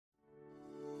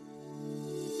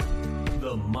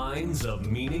The Minds of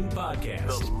Meaning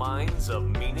Podcast. The Minds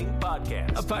of Meaning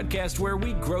Podcast. A podcast where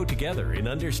we grow together in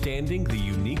understanding the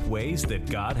unique ways that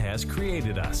God has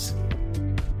created us.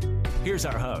 Here's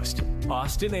our host,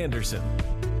 Austin Anderson.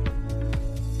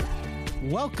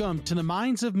 Welcome to the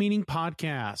Minds of Meaning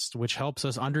Podcast, which helps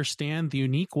us understand the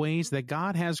unique ways that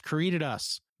God has created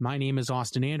us. My name is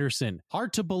Austin Anderson.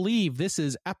 Hard to believe this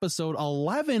is episode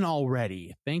 11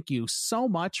 already. Thank you so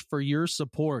much for your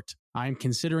support. I'm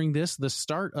considering this the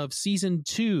start of season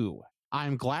 2.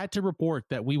 I'm glad to report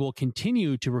that we will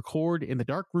continue to record in the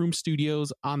Dark Room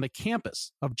Studios on the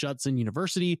campus of Judson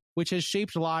University, which has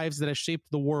shaped lives that have shaped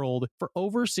the world for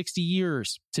over 60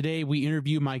 years. Today, we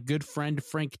interview my good friend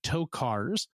Frank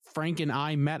Tokarz. Frank and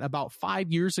I met about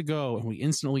 5 years ago, and we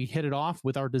instantly hit it off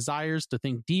with our desires to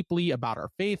think deeply about our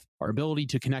faith, our ability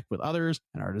to connect with others,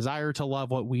 and our desire to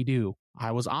love what we do.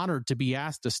 I was honored to be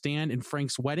asked to stand in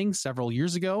Frank's wedding several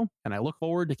years ago, and I look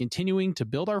forward to continuing to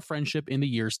build our friendship in the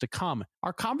years to come.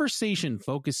 Our conversation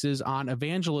focuses on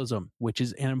evangelism, which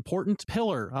is an important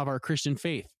pillar of our Christian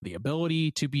faith, the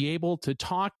ability to be able to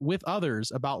talk with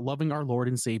others about loving our Lord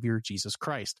and Savior, Jesus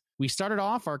Christ. We started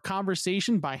off our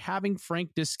conversation by having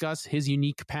Frank discuss his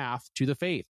unique path to the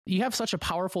faith. You have such a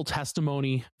powerful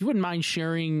testimony. If you wouldn't mind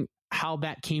sharing how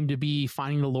that came to be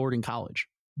finding the Lord in college.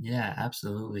 Yeah,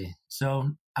 absolutely.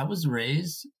 So I was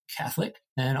raised Catholic,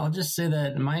 and I'll just say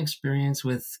that my experience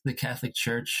with the Catholic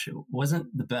Church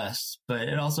wasn't the best, but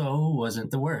it also wasn't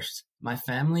the worst. My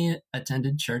family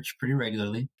attended church pretty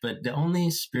regularly, but the only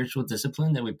spiritual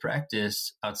discipline that we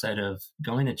practiced outside of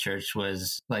going to church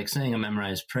was like saying a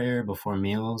memorized prayer before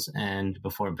meals and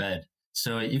before bed.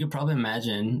 So you could probably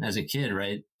imagine as a kid,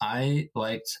 right? I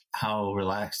liked how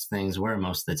relaxed things were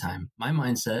most of the time. My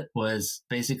mindset was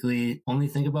basically only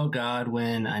think about God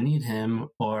when I need him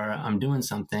or I'm doing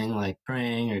something like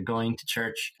praying or going to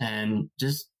church, and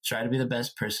just try to be the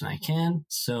best person I can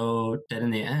so that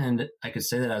in the end, I could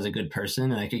say that I was a good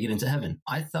person and I could get into heaven.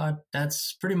 I thought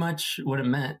that's pretty much what it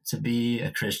meant to be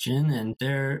a Christian. And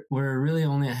there were really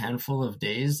only a handful of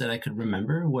days that I could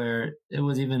remember where it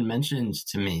was even mentioned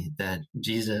to me that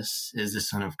Jesus is the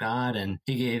Son of God and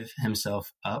he gave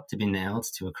himself up to be nailed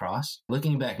to a cross.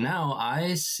 Looking back now,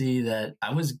 I see that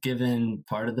I was given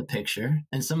part of the picture,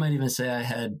 and some might even say I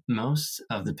had most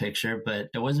of the picture, but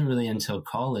it wasn't really until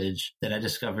college that I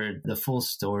discovered the full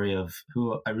story of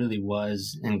who I really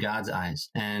was in God's eyes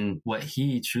and what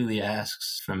he truly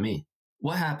asks from me.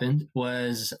 What happened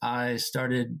was I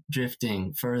started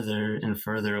drifting further and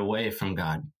further away from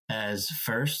God. As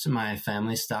first, my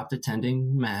family stopped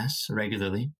attending Mass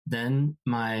regularly. Then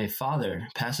my father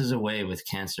passes away with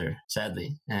cancer,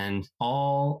 sadly. And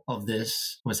all of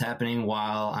this was happening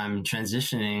while I'm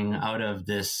transitioning out of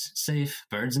this safe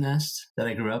bird's nest that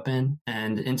I grew up in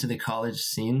and into the college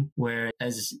scene where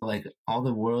as like all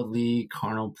the worldly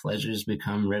carnal pleasures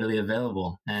become readily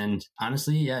available. And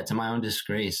honestly, yeah, to my own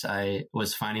disgrace, I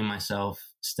was finding myself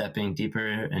stepping deeper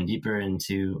and deeper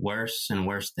into worse and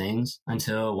worse things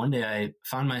until one day I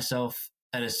found myself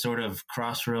at a sort of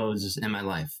crossroads in my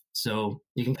life. So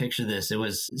you can picture this. It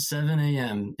was 7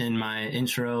 a.m. in my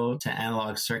intro to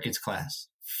analog circuits class,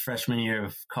 freshman year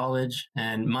of college,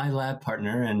 and my lab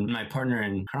partner and my partner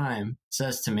in crime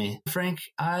says to me, Frank,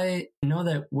 I know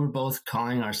that we're both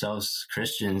calling ourselves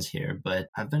Christians here, but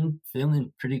I've been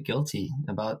feeling pretty guilty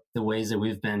about the ways that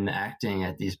we've been acting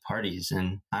at these parties.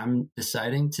 And I'm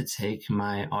deciding to take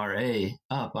my RA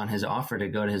up on his offer to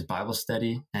go to his Bible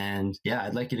study. And yeah,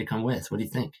 I'd like you to come with. What do you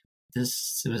think?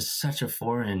 This was such a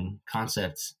foreign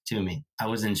concept to me. I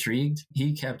was intrigued.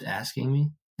 He kept asking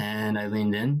me. And I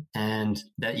leaned in, and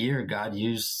that year, God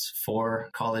used 4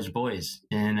 college boys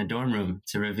in a dorm room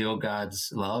to reveal God's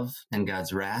love and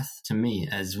God's wrath to me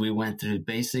as we went through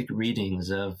basic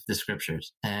readings of the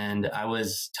scriptures. And I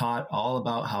was taught all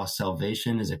about how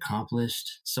salvation is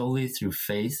accomplished solely through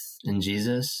faith in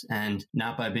Jesus and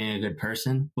not by being a good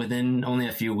person. Within only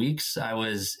a few weeks, I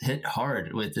was hit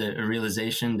hard with the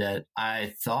realization that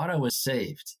I thought I was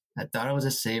saved. I thought I was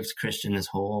a saved Christian this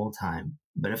whole time.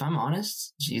 But if I'm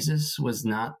honest, Jesus was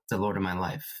not the Lord of my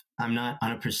life. I'm not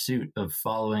on a pursuit of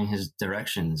following his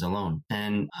directions alone.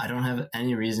 And I don't have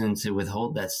any reason to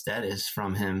withhold that status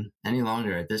from him any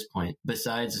longer at this point,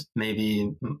 besides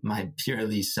maybe my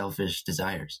purely selfish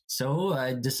desires. So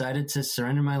I decided to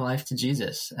surrender my life to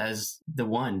Jesus as the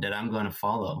one that I'm going to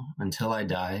follow until I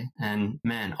die. And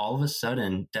man, all of a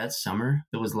sudden that summer,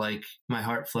 it was like my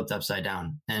heart flipped upside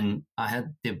down. And I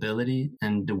had the ability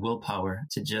and the willpower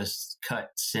to just cut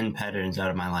sin patterns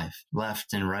out of my life,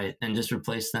 left and right, and just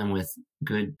replace them with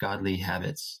good godly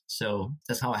habits. So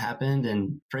that's how it happened.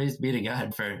 And praise be to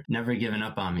God for never giving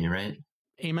up on me, right?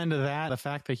 Amen to that. The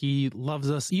fact that he loves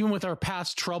us, even with our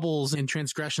past troubles and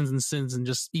transgressions and sins and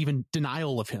just even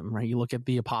denial of him, right? You look at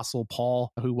the apostle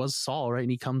Paul, who was Saul, right?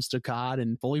 And he comes to God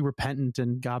and fully repentant,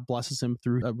 and God blesses him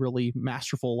through a really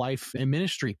masterful life and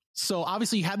ministry. So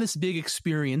obviously you had this big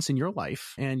experience in your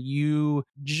life, and you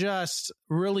just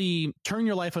really turn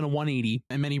your life on a 180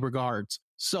 in many regards.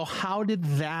 So how did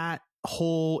that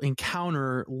whole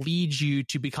encounter lead you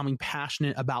to becoming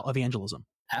passionate about evangelism?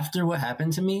 After what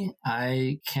happened to me,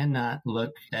 I cannot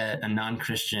look at a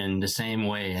non-Christian the same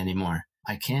way anymore.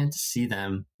 I can't see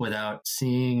them without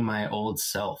seeing my old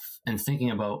self and thinking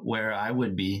about where I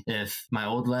would be if my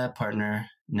old lab partner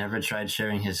never tried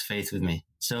sharing his faith with me.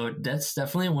 So that's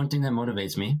definitely one thing that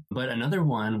motivates me. But another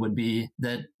one would be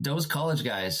that those college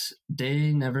guys,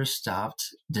 they never stopped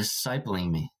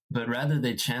discipling me. But rather,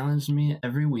 they challenged me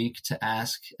every week to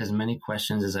ask as many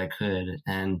questions as I could.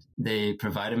 And they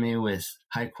provided me with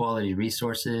high quality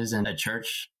resources and a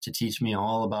church to teach me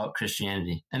all about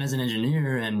Christianity. And as an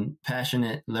engineer and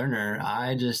passionate learner,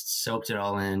 I just soaked it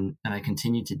all in, and I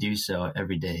continue to do so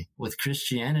every day. With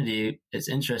Christianity, it's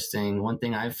interesting. One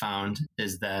thing I've found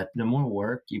is that the more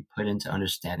work you put into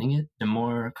understanding it, the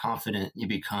more confident you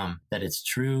become that it's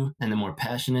true, and the more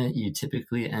passionate you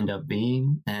typically end up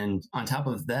being. And on top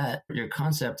of that, your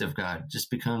concept of God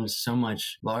just becomes so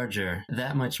much larger,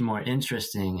 that much more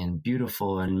interesting and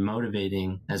beautiful and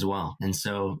motivating as well. And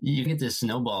so you get this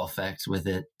snowball effect with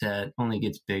it that only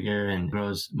gets bigger and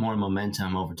grows more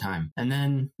momentum over time. And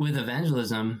then with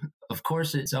evangelism, of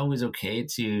course, it's always okay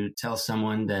to tell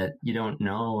someone that you don't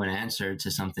know an answer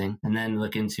to something and then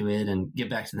look into it and get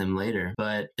back to them later.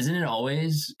 But isn't it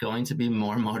always going to be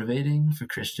more motivating for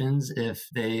Christians if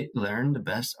they learn the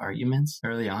best arguments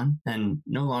early on and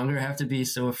no longer have to be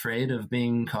so afraid of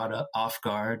being caught up off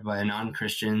guard by a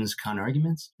non-Christian's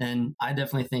counter-arguments? And I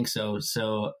definitely think so.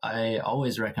 So I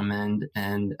always recommend,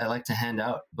 and I like to hand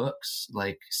out books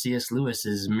like C.S.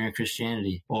 Lewis's Mere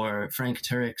Christianity or Frank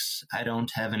Tokarz's I Don't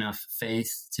Have Enough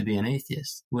Faith to Be an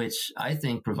Atheist, which I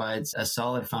think provides a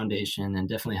solid foundation and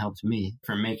definitely helped me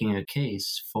for making a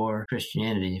case for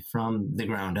Christianity from the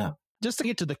ground up. Just to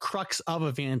get to the crux of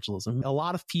evangelism, a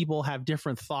lot of people have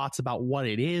different thoughts about what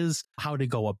it is, how to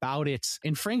go about it.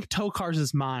 In Frank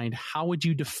Tokarz's mind, how would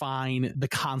you define the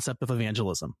concept of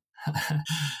evangelism?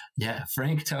 Yeah,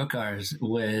 Frank Tokarz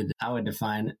I would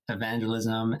define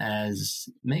evangelism as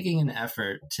making an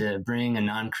effort to bring a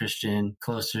non-Christian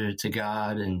closer to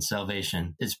God and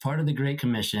salvation. It's part of the Great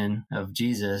Commission of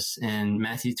Jesus in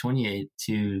Matthew 28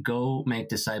 to go make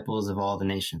disciples of all the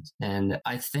nations. And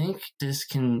I think this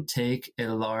can take a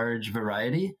large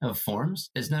variety of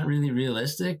forms. It's not really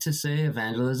realistic to say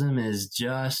evangelism is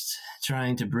just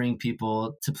trying to bring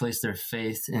people to place their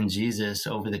faith in Jesus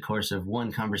over the course of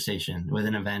one conversation with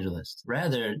an evangelist.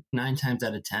 Rather, 9 times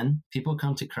out of 10, people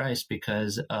come to Christ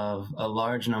because of a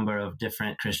large number of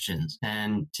different Christians.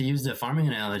 And to use the farming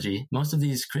analogy, most of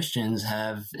these Christians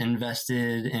have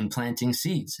invested in planting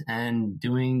seeds and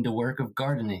doing the work of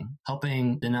gardening,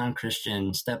 helping the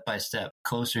non-Christian step by step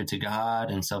closer to God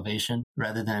and salvation,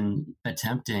 rather than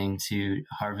attempting to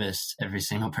harvest every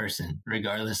single person,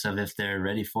 regardless of if they're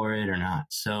ready for it or not.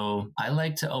 So I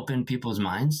like to open people's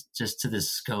minds just to the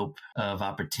scope of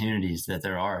opportunities that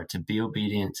there are to be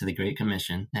obedient to the Great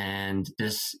Commission. And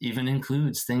this even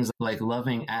includes things like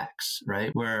loving acts,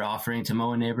 right? We're offering to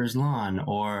mow a neighbor's lawn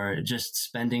or just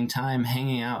spending time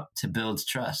hanging out to build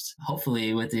trust,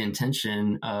 hopefully with the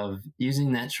intention of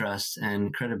using that trust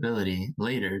and credibility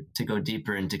later to go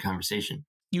deeper into conversation.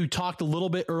 You talked a little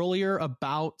bit earlier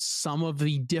about some of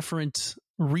the different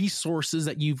resources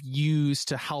that you've used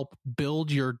to help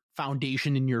build your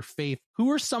foundation in your faith. Who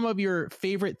are some of your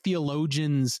favorite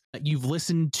theologians that you've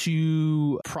listened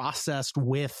to, processed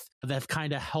with, that have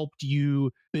kind of helped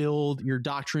you build your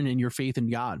doctrine and your faith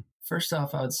in God? First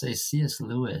off, I would say C.S.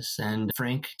 Lewis and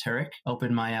Frank Tokarz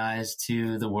opened my eyes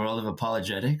to the world of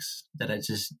apologetics that I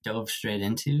just dove straight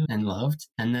into and loved.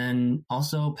 And then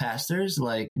also pastors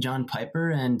like John Piper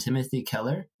and Timothy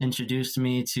Keller introduced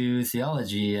me to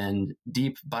theology and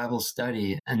deep Bible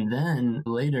study. And then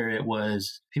later it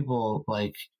was people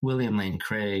like William Lane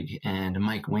Craig and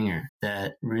Mike Winger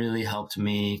that really helped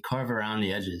me carve around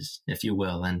the edges, if you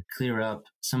will, and clear up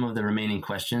some of the remaining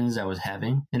questions I was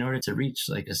having in order to reach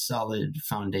like a solid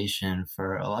foundation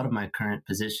for a lot of my current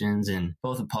positions in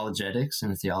both apologetics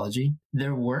and theology.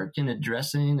 Their work in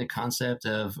addressing the concept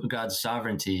of God's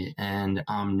sovereignty and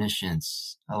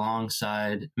omniscience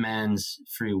alongside man's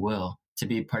free will to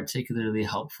be particularly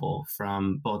helpful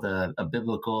from both a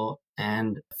biblical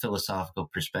and philosophical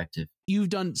perspective. You've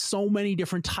done so many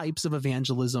different types of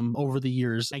evangelism over the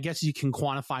years. I guess you can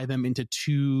quantify them into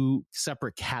two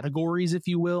separate categories, if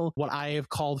you will. What I have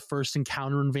called first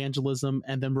encounter evangelism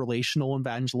and then relational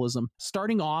evangelism.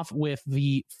 Starting off with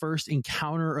the first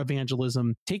encounter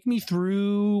evangelism, take me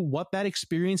through what that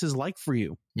experience is like for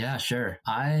you. Yeah, sure.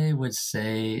 I would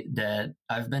say that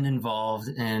I've been involved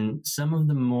in some of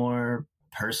the more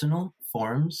personal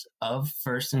forms of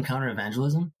first encounter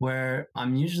evangelism, where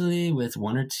I'm usually with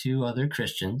one or two other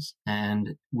Christians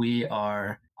and we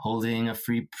are holding a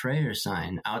free prayer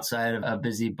sign outside of a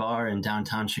busy bar in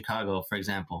downtown Chicago, for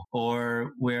example.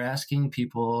 Or we're asking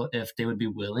people if they would be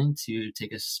willing to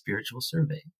take a spiritual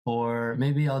survey. Or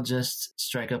maybe I'll just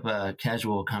strike up a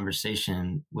casual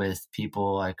conversation with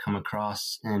people I come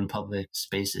across in public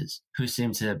spaces who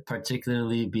seem to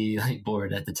particularly be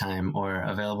bored at the time or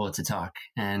available to talk.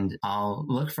 And I'll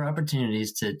look for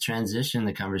opportunities to transition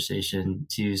the conversation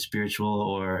to spiritual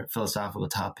or philosophical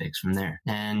topics from there.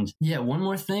 And yeah, one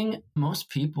more thing, most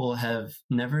people have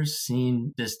never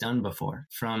seen this done before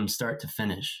from start to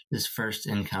finish, this first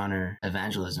encounter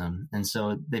evangelism. And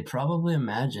so they probably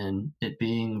imagine it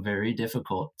being very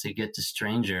difficult to get the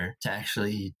stranger to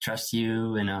actually trust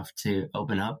you enough to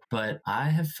open up. But I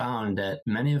have found that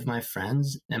many of my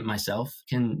friends and myself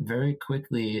can very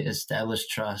quickly establish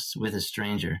trust with a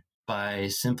stranger by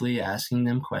simply asking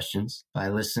them questions, by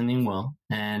listening well,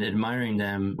 and admiring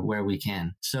them where we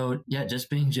can. So yeah, just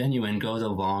being genuine goes a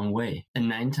long way. And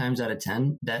 9 times out of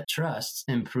 10, that trust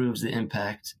improves the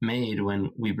impact made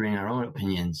when we bring our own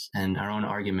opinions and our own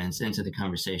arguments into the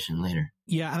conversation later.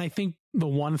 Yeah, and I think the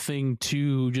one thing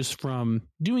too, just from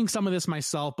doing some of this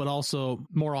myself, but also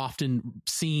more often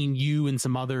seeing you and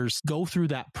some others go through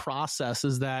that process,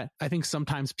 is that I think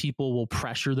sometimes people will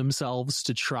pressure themselves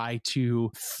to try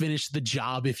to finish the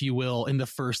job, if you will, in the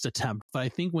first attempt. But I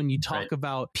think when you talk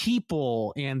about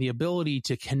people and the ability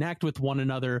to connect with one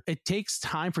another, it takes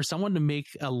time for someone to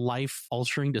make a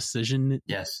life-altering decision.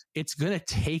 Yes. It's going to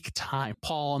take time.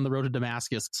 Paul on the road to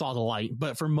Damascus saw the light,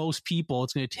 but for most people,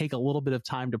 it's going to take a little bit of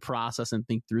time to process and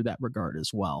think through that regard as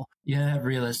well. You have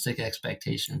realistic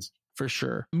expectations. For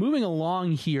sure. Moving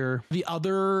along here, the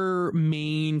other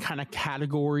main kind of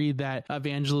category that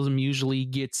evangelism usually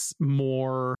gets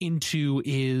more into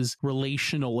is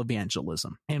relational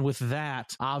evangelism. And with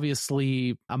that,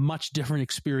 obviously a much different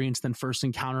experience than first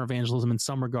encounter evangelism in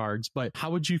some regards. But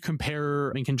how would you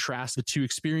compare and contrast the two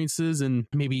experiences and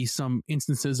maybe some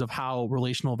instances of how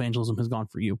relational evangelism has gone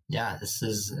for you? Yeah, this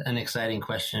is an exciting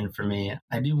question for me.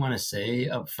 I do want to say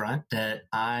up front that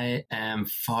I am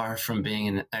far from being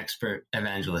an expert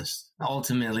evangelist.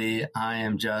 Ultimately, I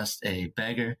am just a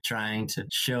beggar trying to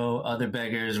show other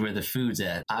beggars where the food's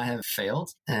at. I have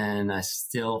failed and I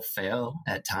still fail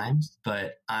at times,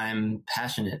 but I'm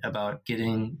passionate about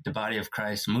getting the body of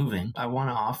Christ moving. I want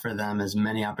to offer them as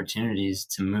many opportunities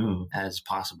to move as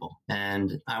possible.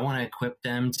 And I want to equip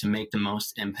them to make the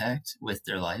most impact with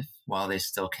their life while they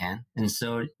still can. And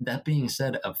so that being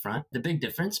said up front, the big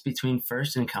difference between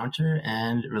first encounter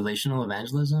and relational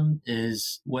evangelism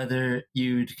is whether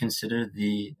you'd consider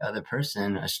the other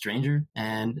person a stranger,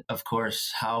 and of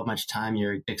course, how much time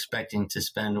you're expecting to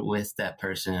spend with that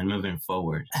person moving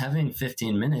forward. Having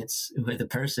 15 minutes with a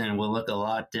person will look a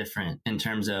lot different in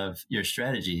terms of your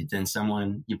strategy than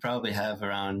someone you probably have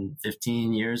around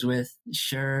 15 years with.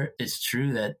 Sure, it's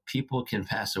true that people can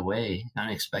pass away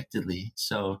unexpectedly.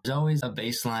 So there's always a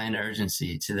baseline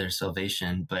urgency to their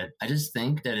salvation, but I just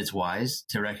think that it's wise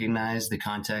to recognize the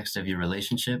context of your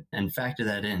relationship and factor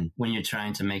that in when you're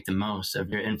trying to make the most of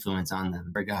your influence on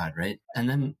them for God, right? And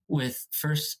then with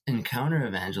first encounter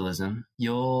evangelism,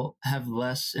 you'll have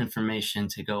less information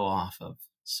to go off of.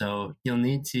 So you'll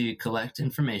need to collect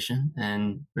information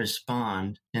and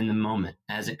respond in the moment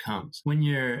as it comes. When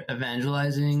you're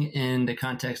evangelizing in the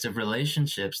context of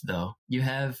relationships, though, you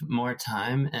have more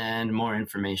time and more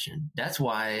information. That's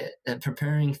why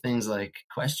preparing things like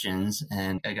questions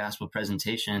and a gospel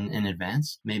presentation in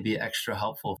advance may be extra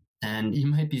helpful. And you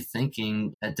might be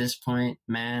thinking at this point,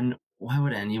 man, why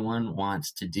would anyone want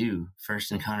to do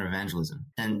first encounter evangelism?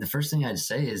 And the first thing I'd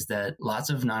say is that lots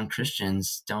of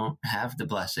non-Christians don't have the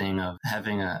blessing of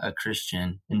having a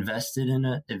Christian invested in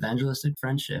an evangelistic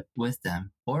friendship with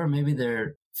them. Or maybe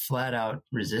they're flat out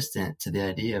resistant to the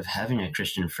idea of having a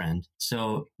Christian friend.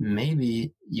 So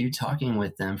maybe you talking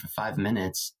with them for 5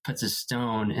 minutes puts a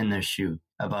stone in their shoe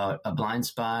about a blind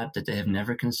spot that they have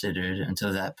never considered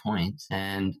until that point,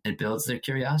 and it builds their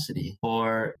curiosity,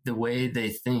 or the way they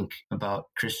think about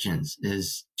Christians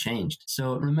is changed.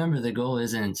 So remember, the goal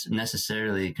isn't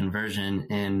necessarily conversion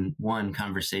in one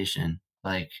conversation,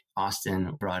 like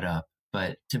Austin brought up.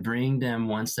 but to bring them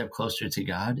one step closer to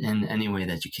God in any way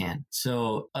that you can.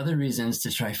 So other reasons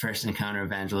to try first encounter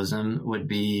evangelism would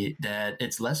be that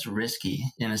it's less risky.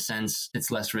 In a sense,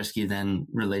 it's less risky than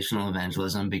relational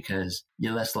evangelism because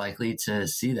you're less likely to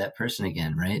see that person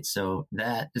again, right? So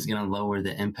that is going to lower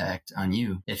the impact on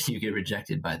you if you get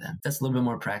rejected by them. That's a little bit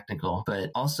more practical, but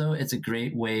also it's a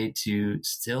great way to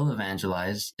still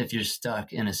evangelize if you're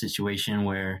stuck in a situation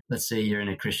where, let's say you're in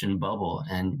a Christian bubble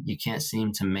and you can't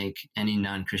seem to make any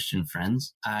non-Christian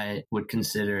friends. I would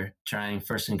consider trying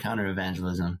first encounter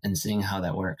evangelism and seeing how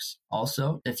that works.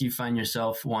 Also, if you find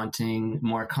yourself wanting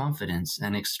more confidence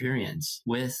and experience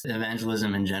with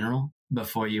evangelism in general,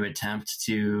 before you attempt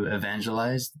to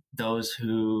evangelize those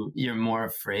who you're more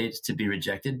afraid to be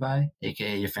rejected by,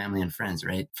 aka your family and friends,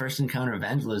 right? First encounter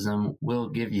evangelism will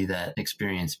give you that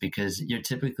experience because you're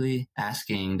typically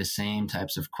asking the same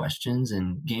types of questions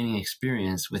and gaining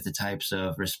experience with the types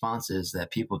of responses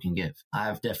that people can give.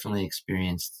 I've definitely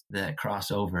experienced that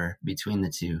crossover between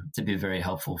the two to be very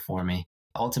helpful for me.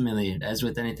 Ultimately, as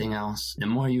with anything else, the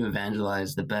more you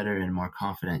evangelize, the better and more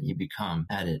confident you become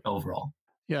at it overall.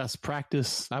 Yes,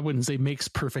 practice, I wouldn't say makes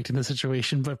perfect in this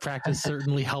situation, but practice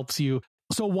certainly helps you.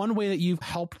 So one way that you've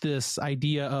helped this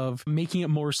idea of making it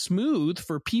more smooth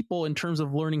for people in terms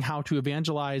of learning how to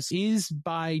evangelize is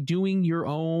by doing your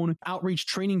own outreach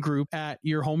training group at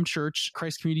your home church,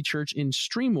 Christ Community Church in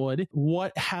Streamwood.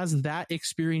 What has that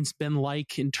experience been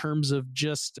like in terms of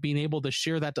just being able to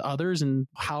share that to others, and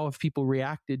how have people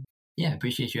reacted? Yeah, I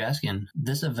appreciate you asking.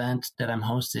 This event that I'm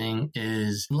hosting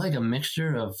is like a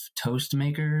mixture of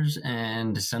Toastmakers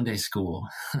and Sunday school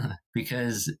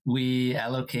because we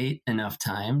allocate enough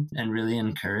time and really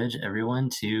encourage everyone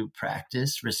to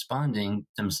practice responding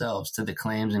themselves to the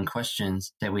claims and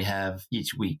questions that we have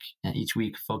each week. And each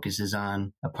week focuses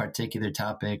on a particular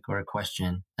topic or a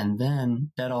question. And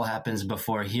then that all happens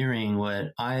before hearing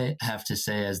what I have to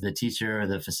say as the teacher or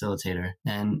the facilitator.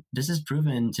 And this has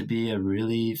proven to be a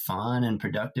really fun and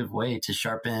productive way to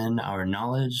sharpen our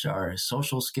knowledge, our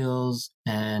social skills,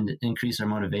 and increase our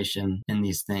motivation in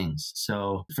these things.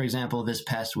 So, for example, this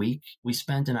past week, we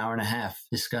spent an hour and a half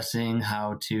discussing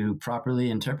how to properly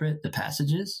interpret the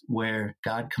passages where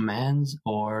God commands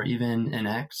or even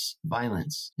enacts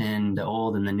violence in the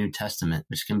Old and the New Testament,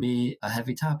 which can be a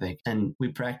heavy topic. And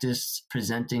we practiced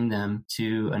presenting them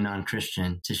to a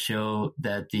non-Christian to show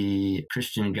that the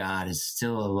Christian God is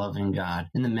still a loving God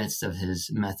in the midst of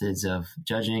his methods of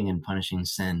judging and punishing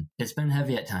sin. It's been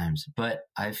heavy at times, but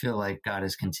I feel like God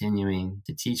is continuing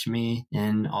to teach me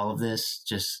in all of this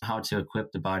just how to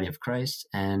equip the body of Christ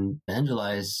and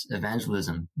evangelize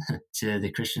evangelism to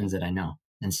the Christians that I know.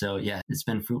 And so, yeah, it's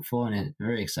been fruitful and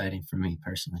very exciting for me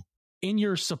personally. In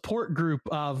your support group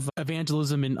of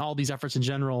evangelism and all these efforts in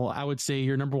general, I would say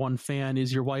your number one fan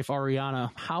is your wife,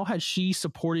 Ariana. How has she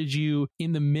supported you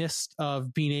in the midst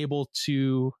of being able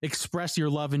to express your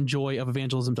love and joy of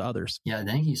evangelism to others? Yeah,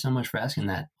 thank you so much for asking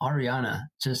that. Ariana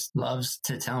just loves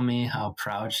to tell me how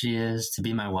proud she is to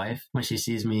be my wife when she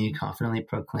sees me confidently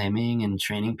proclaiming and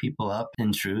training people up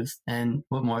in truth. And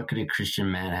what more could a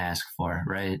Christian man ask for,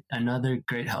 right? Another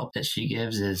great help that she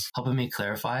gives is helping me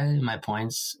clarify my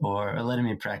points or letting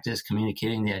me practice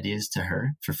communicating the ideas to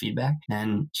her for feedback.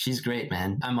 And she's great,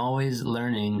 man. I'm always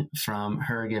learning from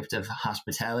her gift of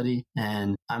hospitality,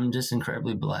 and I'm just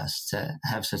incredibly blessed to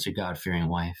have such a God-fearing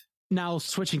wife. Now,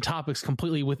 switching topics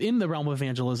completely within the realm of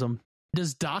evangelism,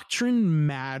 does doctrine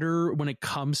matter when it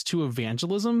comes to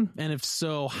evangelism? And if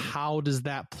so, how does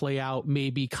that play out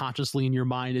maybe consciously in your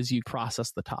mind as you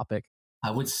process the topic? I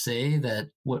would say that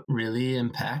what really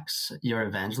impacts your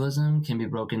evangelism can be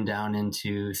broken down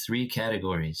into three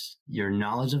categories. Your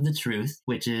knowledge of the truth,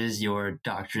 which is your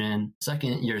doctrine.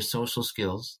 Second, your social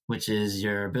skills, which is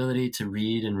your ability to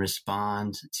read and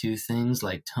respond to things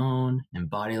like tone and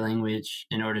body language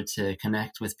in order to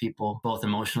connect with people, both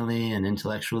emotionally and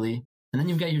intellectually. And then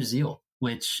you've got your zeal,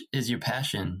 which is your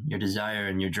passion, your desire,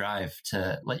 and your drive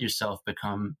to let yourself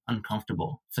become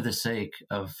uncomfortable for the sake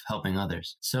of helping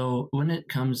others. So when it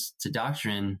comes to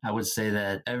doctrine, I would say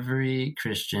that every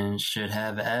Christian should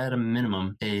have at a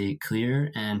minimum a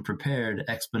clear and prepared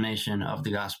explanation of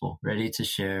the gospel, ready to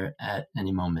share at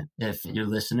any moment. If your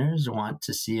listeners want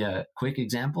to see a quick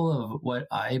example of what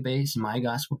I base my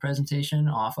gospel presentation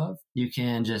off of, you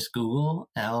can just Google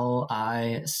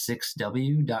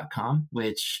li6w.com,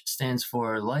 which stands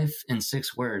for life in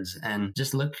 6 words, and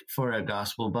just look for a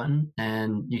gospel button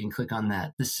and you can click on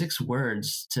that. The 6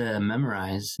 words to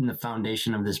memorize in the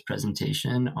foundation of this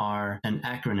presentation are an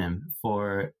acronym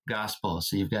for gospel.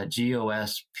 So you've got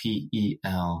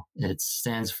GOSPEL. It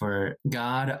stands for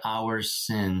God, our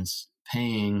sins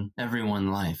paying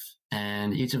everyone life.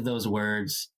 And each of those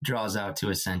words draws out to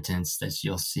a sentence that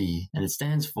you'll see. And it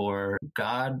stands for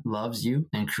God loves you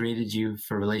and created you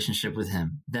for relationship with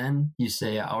him. Then you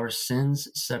say our sins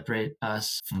separate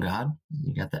us from God.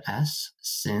 You got the S.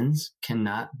 Sins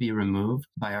cannot be removed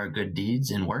by our good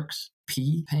deeds and works.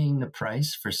 P, paying the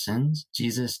price for sins.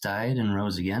 Jesus died and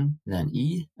rose again. Then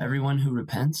E, everyone who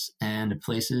repents and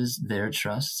places their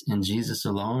trust in Jesus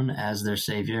alone as their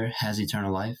Savior has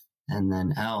eternal life. And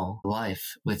then L,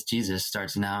 life with Jesus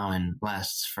starts now and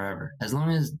lasts forever. As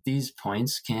long as these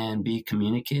points can be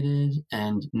communicated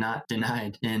and not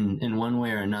denied in one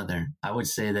way or another, I would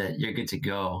say that you're good to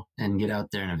go and get out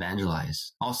there and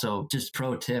evangelize. Also, just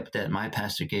pro tip that my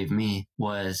pastor gave me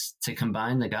was to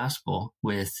combine the gospel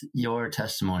with your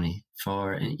testimony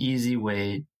for an easy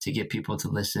way to get people to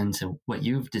listen to what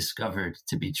you've discovered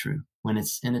to be true. When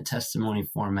it's in a testimony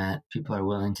format, people are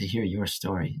willing to hear your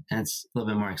story, and it's a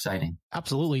little bit more exciting.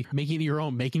 Absolutely. Making it your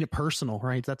own, making it personal,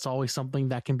 right? That's always something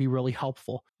that can be really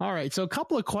helpful. All right. So a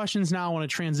couple of questions now I want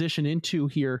to transition into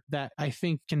here that I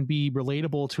think can be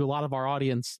relatable to a lot of our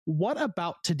audience. What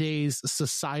about today's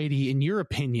society, in your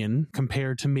opinion,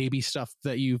 compared to maybe stuff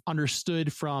that you've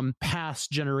understood from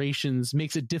past generations,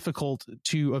 makes it difficult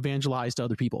to evangelize to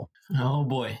other people? Oh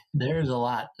boy, there's a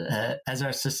lot. As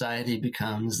our society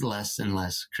becomes less and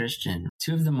less Christian,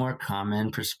 two of the more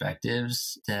common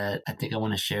perspectives that I think I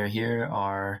want to share here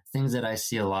are things that I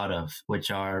see a lot of, which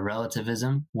are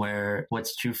relativism, where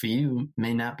what's true for you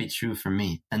may not be true for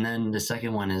me. And then the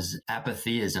second one is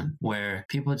apatheism, where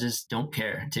people just don't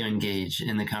care to engage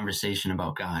in the conversation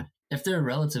about God. If they're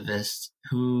a relativist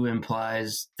who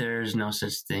implies there's no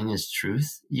such thing as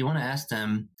truth, you want to ask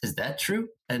them, is that true?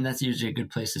 And that's usually a good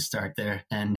place to start there.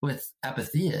 And with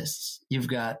apatheists, you've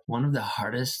got one of the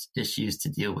hardest issues to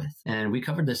deal with. And we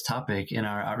covered this topic in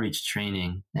our outreach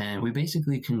training. And we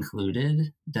basically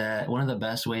concluded that one of the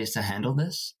best ways to handle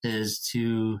this is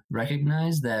to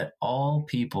recognize that all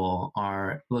people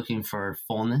are looking for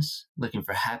fullness, looking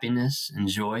for happiness and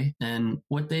joy. And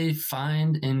what they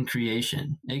find in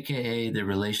creation, aka their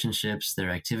relationships, their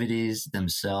activities,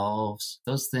 themselves,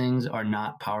 those things are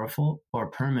not powerful or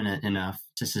permanent enough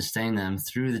to sustain them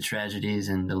through the tragedies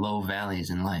and the low valleys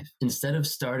in life. Instead of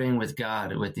starting with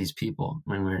God with these people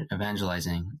when we're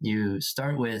evangelizing, you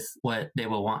start with what they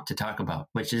will want to talk about,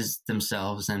 which is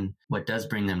themselves and what does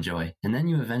bring them joy. And then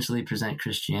you eventually present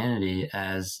Christianity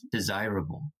as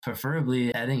desirable,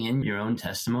 preferably adding in your own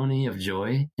testimony of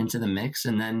joy into the mix,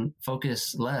 and then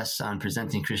focus less on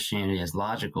presenting Christianity as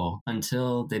logical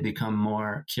until they become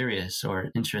more curious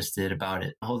or interested about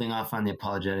it, holding off on the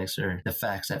apologetics or the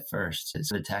facts at first.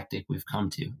 It's the tactic we've come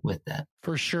to with that.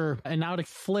 For sure. And now to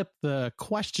flip the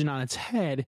question on its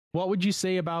head, what would you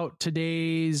say about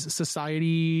today's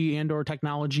society and or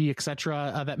technology, et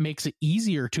cetera, that makes it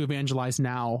easier to evangelize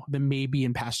now than maybe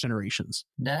in past generations?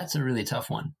 That's a really tough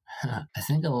one. I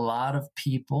think a lot of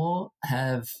people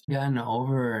have gotten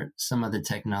over some of the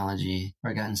technology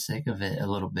or gotten sick of it a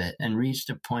little bit and reached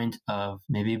a point of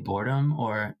maybe boredom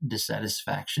or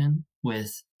dissatisfaction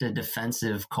with the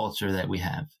defensive culture that we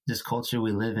have. This culture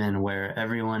we live in where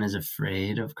everyone is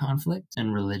afraid of conflict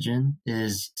and religion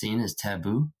is seen as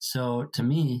taboo. So to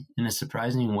me, in a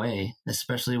surprising way,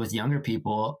 especially with younger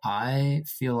people, I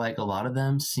feel like a lot of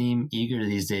them seem eager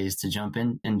these days to jump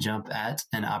in and jump at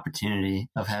an opportunity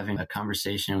of having a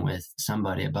conversation with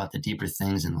somebody about the deeper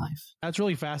things in life. That's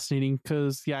really fascinating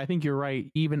because, I think you're right.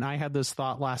 Even I had this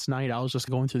thought last night. I was just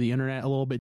going through the internet a little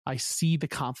bit. I see the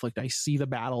conflict. I see the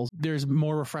battles. There's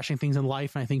more refreshing things in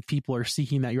life. And I think people are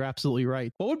seeking that. You're absolutely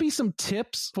right. What would be some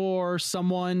tips for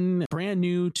someone brand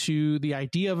new to the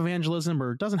idea of evangelism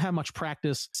or doesn't have much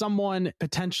practice, someone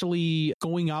potentially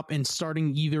going up and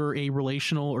starting either a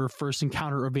relational or first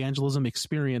encounter evangelism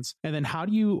experience? And then how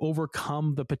do you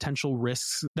overcome the potential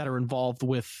risks that are involved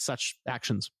with such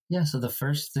actions? Yeah, so the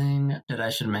first thing that I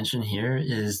should mention here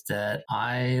is that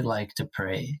I like to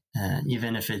pray,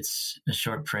 even if it's a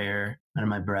short prayer under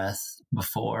my breath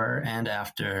before and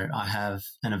after I have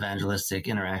an evangelistic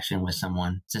interaction with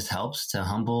someone. It just helps to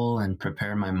humble and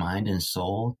prepare my mind and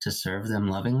soul to serve them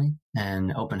lovingly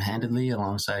and open-handedly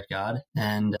alongside God.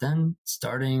 And then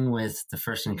starting with the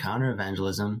first encounter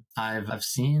evangelism, I've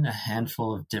seen a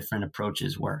handful of different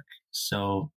approaches work.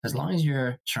 So as long as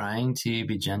you're trying to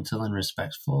be gentle and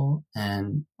respectful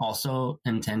and also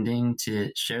intending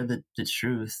to share the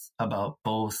truth about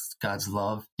both God's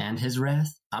love and his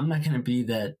wrath, I'm not going to be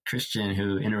that Christian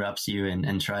who interrupts you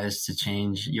and tries to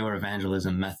change your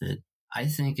evangelism method. I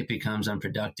think it becomes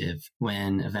unproductive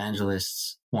when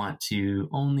evangelists want to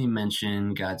only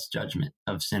mention God's judgment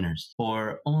of sinners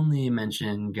or only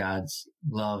mention God's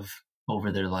love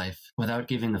over their life without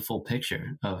giving the full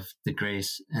picture of the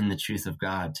grace and the truth of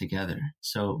God together.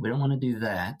 So we don't want to do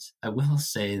that. I will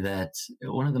say that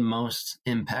one of the most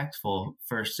impactful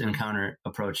first encounter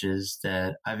approaches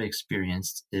that I've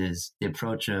experienced is the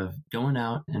approach of going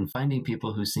out and finding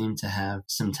people who seem to have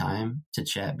some time to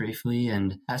chat briefly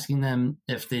and asking them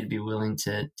if they'd be willing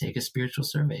to take a spiritual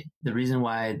survey. The reason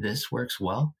why this works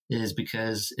well is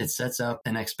because it sets up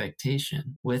an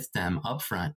expectation with them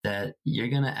upfront that you're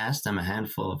going to ask them a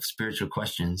handful of spiritual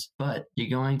questions, but you're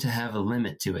going to have a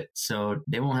limit to it. So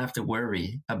they won't have to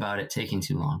worry about it taking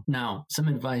too long. Now, some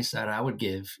advice that I would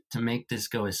give to make this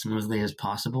go as smoothly as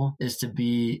possible is to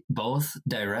be both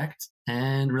direct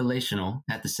and relational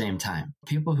at the same time.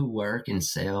 People who work in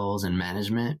sales and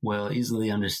management will easily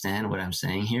understand what I'm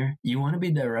saying here. You want to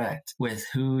be direct with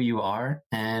who you are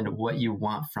and what you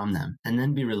want from them, and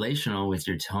then be relational with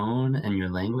your tone and your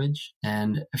language.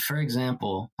 And for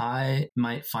example, I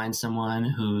might find someone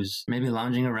who's maybe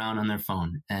lounging around on their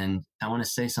phone, and I want to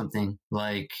say something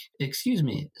like, "Excuse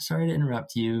me, sorry to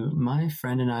interrupt you. My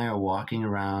friend and I are walking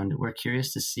around. We're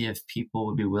curious to see if people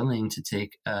would be willing to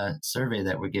take a survey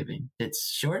that we're giving.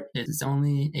 It's short. It's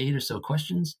only 8 or so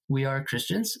questions. We are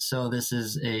Christians, so this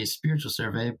is a spiritual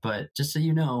survey, but just so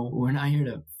you know, we're not here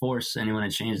to force anyone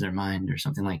to change their mind or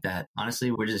something like that.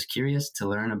 Honestly, we're just curious to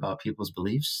learn about people's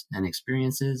beliefs and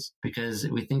experiences because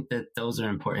we think that those are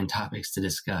important topics to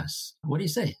discuss. What do you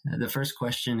say?" The first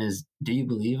question is, do you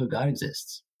believe a God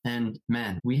exists? And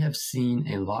man, we have seen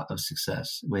a lot of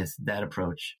success with that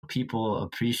approach. People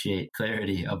appreciate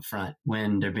clarity up front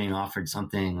when they're being offered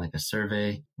something like a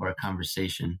survey or a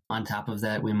conversation. On top of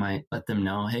that, we might let them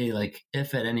know, hey, like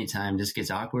if at any time this gets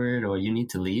awkward or you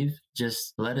need to leave,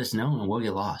 just let us know and we'll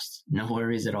get lost. No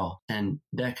worries at all. And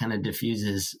that kind of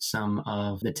diffuses some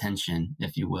of the tension,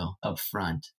 if you will, up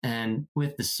front. And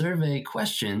with the survey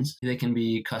questions, they can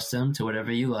be custom to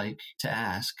whatever you like to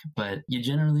ask, but you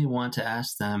generally want to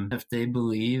ask them if they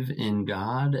believe in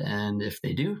God. And if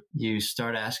they do, you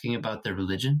start asking about their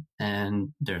religion and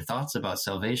their thoughts about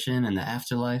salvation and the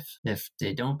afterlife. If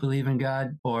they don't believe in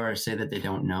God or say that they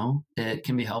don't know, it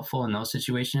can be helpful in those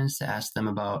situations to ask them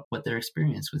about what their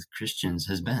experience with Christians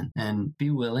has been, and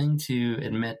be willing to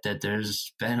admit that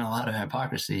there's been a lot of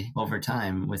hypocrisy over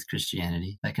time with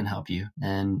Christianity that can help you.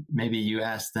 And maybe you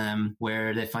ask them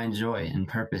where they find joy and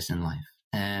purpose in life.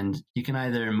 And you can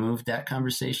either move that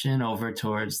conversation over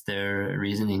towards their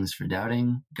reasonings for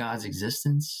doubting God's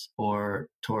existence or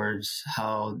towards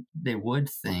how they would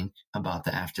think about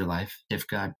the afterlife if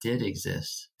God did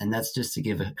exist. And that's just to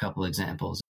give a couple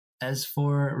examples. As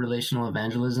for relational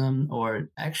evangelism, or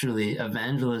actually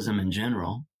evangelism in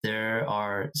general, there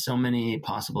are so many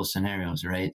possible scenarios,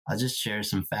 right? I'll just share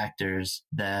some factors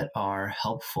that are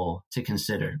helpful to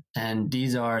consider. And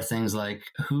these are things like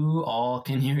who all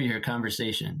can hear your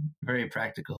conversation. Very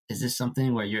practical. Is this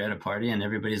something where you're at a party and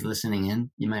everybody's listening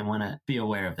in? You might want to be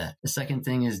aware of that. The second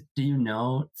thing is, do you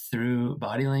know through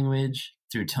body language,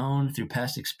 through tone, through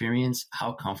past experience,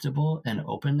 how comfortable and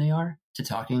open they are to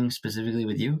talking specifically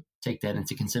with you? Take that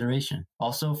into consideration.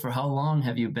 Also, for how long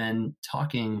have you been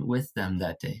talking with them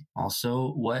that day?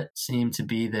 Also, what seem to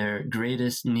be their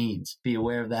greatest needs? Be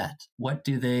aware of that. What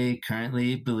do they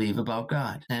currently believe about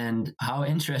God? And how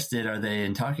interested are they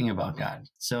in talking about God?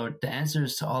 So the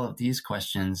answers to all of these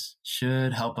questions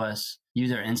should help us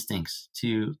use our instincts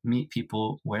to meet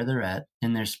people where they're at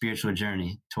in their spiritual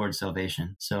journey towards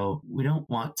salvation. So we don't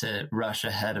want to rush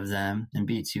ahead of them and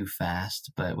be too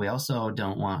fast, but we also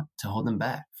don't want to hold them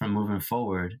back from moving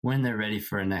forward when they're ready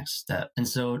for a next step. And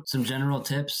so some general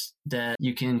tips that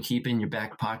you can keep in your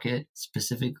back pocket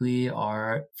specifically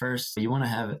are, first, you want to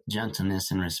have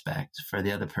gentleness and respect for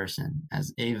the other person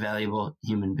as a valuable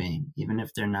human being, even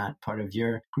if they're not part of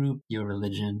your group, your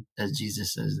religion, as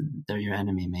Jesus says, they're your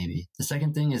enemy maybe. The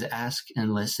second thing is ask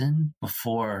and listen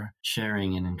before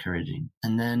sharing and encouraging.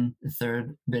 And then the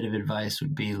third bit of advice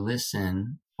would be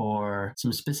listen for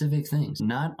some specific things,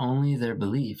 not only their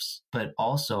beliefs, but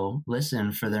also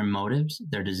listen for their motives,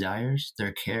 their desires,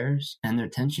 their cares, and their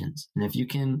tensions. And if you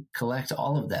can collect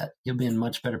all of that, you'll be in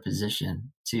much better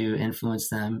position to influence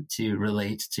them, to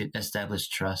relate, to establish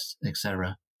trust,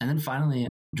 etc. And then finally,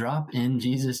 drop in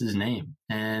Jesus' name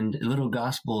and little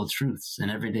gospel truths in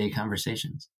everyday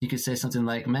conversations. You could say something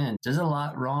like, man, there's a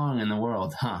lot wrong in the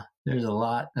world, huh? There's a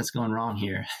lot that's going wrong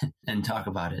here, and talk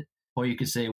about it. Or you could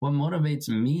say, what motivates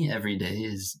me every day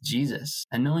is Jesus,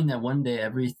 and knowing that one day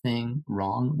everything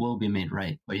wrong will be made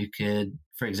right. Or you could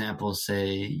for example,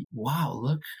 say, wow,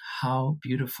 look how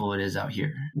beautiful it is out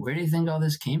here. Where do you think all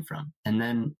this came from? And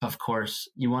then, of course,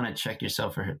 you want to check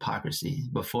yourself for hypocrisy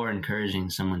before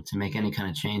encouraging someone to make any kind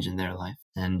of change in their life.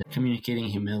 And communicating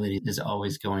humility is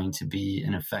always going to be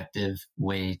an effective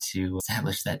way to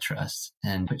establish that trust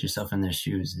and put yourself in their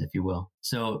shoes, if you will.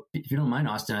 So if you don't mind,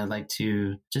 Austin, I'd like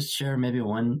to just share maybe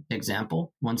one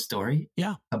example, one story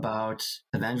about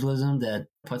evangelism that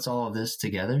puts all of this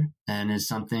together and is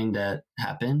something that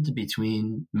happened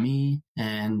between me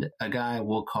and a guy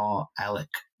we'll call Alec.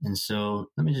 And so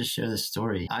let me just share this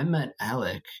story. I met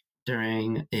Alec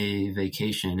during a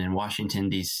vacation in Washington,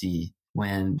 D.C.,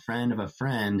 when a friend of a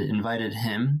friend invited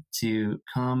him to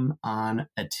come on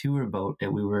a tour boat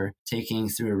that we were taking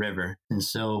through a river. And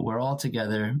so we're all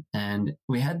together and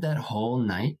we had that whole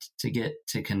night to get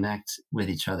to connect with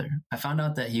each other. I found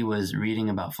out that he was reading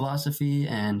about philosophy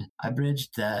and I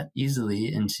bridged that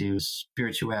easily into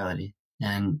spirituality.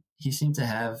 And he seemed to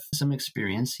have some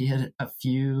experience. He had a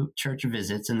few church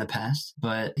visits in the past,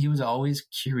 but he was always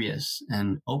curious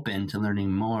and open to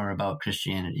learning more about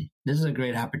Christianity. This is a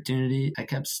great opportunity. I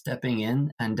kept stepping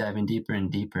in and diving deeper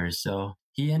and deeper. So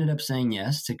he ended up saying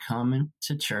yes to come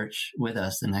to church with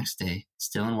us the next day,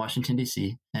 still in Washington,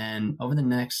 D.C. And over the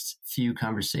next few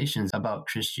conversations about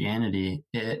Christianity,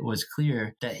 it was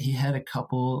clear that he had a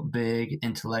couple big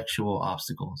intellectual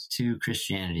obstacles to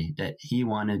Christianity that he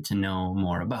wanted to know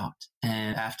more about.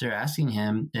 And after asking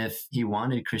him if he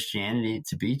wanted Christianity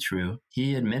to be true,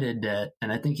 he admitted that,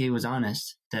 and I think he was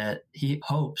honest, that he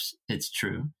hopes it's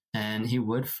true. And he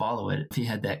would follow it if he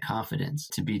had that confidence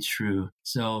to be true.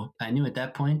 So I knew at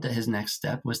that point that his next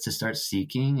step was to start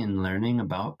seeking and learning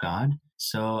about God.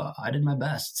 So I did my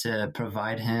best to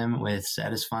provide him with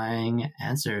satisfying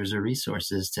answers or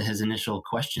resources to his initial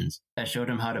questions. I showed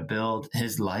him how to build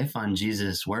his life on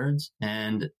Jesus' words.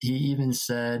 And he even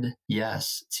said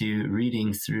yes to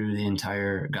reading through the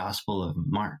entire Gospel of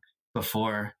Mark,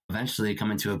 before eventually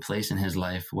coming to a place in his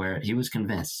life where he was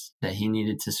convinced that he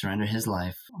needed to surrender his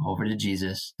life over to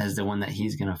Jesus as the one that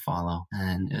he's going to follow.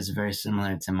 And it was very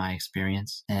similar to my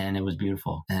experience, and it was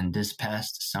beautiful. And this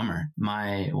past summer,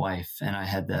 my wife and I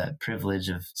had the privilege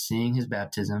of seeing his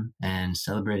baptism and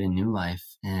celebrating new life.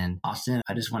 And Austin,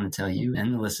 I just want to tell you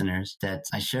and the listeners that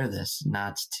I share this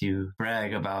not to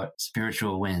brag about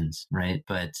spiritual wins, right?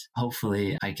 But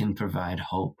hopefully I can provide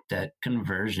hope that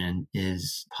conversion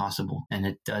is possible, and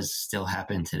it does still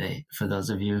happen today for those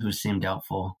of you who seem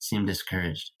doubtful, seem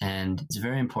discouraged. And it's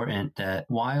very important that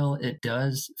while it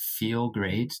does feel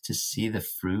great to see the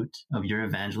fruit of your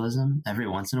evangelism every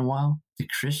once in a while, the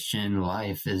Christian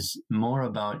life is more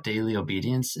about daily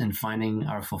obedience and finding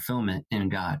our fulfillment in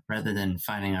God rather than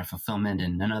finding our fulfillment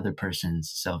in another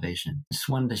person's salvation. Just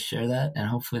wanted to share that, and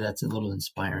hopefully that's a little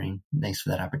inspiring. Thanks for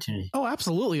that opportunity. Oh,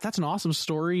 absolutely. That's an awesome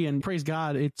story, and praise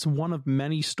God, it's one of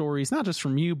many stories, not just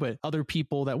from you, but other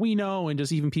people that we know and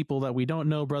just even people that we don't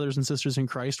know, brothers and sisters in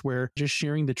Christ, where just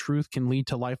sharing the truth can lead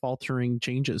to life-altering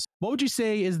changes. What would you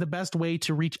say is the best way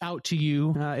to reach out to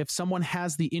you if someone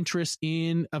has the interest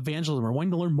in evangelism or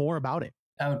wanting to learn more about it?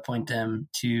 I would point them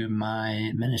to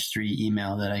my ministry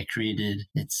email that I created.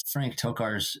 It's Frank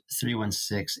Tokarz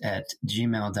 316 at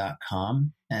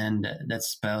gmail.com. And that's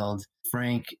spelled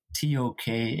Frank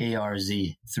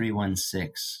Tokarz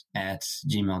 316 at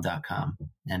gmail.com.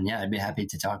 And yeah, I'd be happy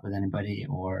to talk with anybody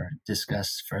or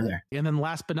discuss further. And then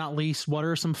last but not least, what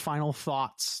are some final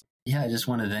thoughts? Yeah, I just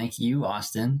want to thank you,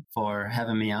 Austin, for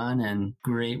having me on, and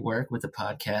great work with the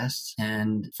podcast.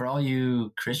 And for all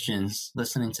you Christians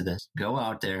listening to this, go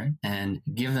out there and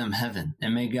give them heaven.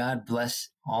 And may God bless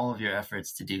all of your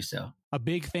efforts to do so. A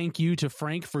big thank you to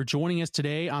Frank for joining us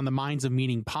today on the Minds of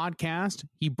Meaning podcast.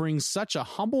 He brings such a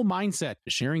humble mindset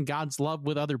to sharing God's love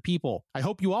with other people. I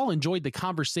hope you all enjoyed the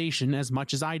conversation as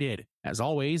much as I did. As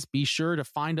always, be sure to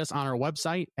find us on our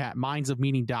website at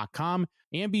mindsofmeaning.com,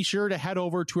 and be sure to head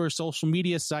over to our social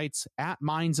media sites at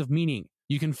Minds of Meaning.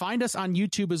 You can find us on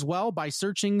YouTube as well by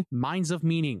searching Minds of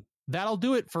Meaning. That'll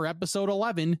do it for episode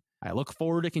 11. I look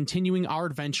forward to continuing our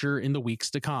adventure in the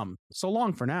weeks to come. So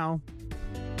long for now.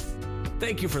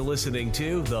 Thank you for listening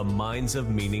to the Minds of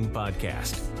Meaning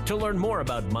podcast. To learn more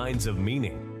about Minds of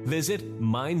Meaning, visit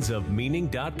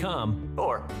mindsofmeaning.com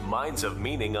or Minds of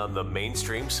Meaning on the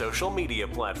mainstream social media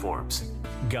platforms.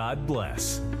 God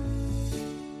bless.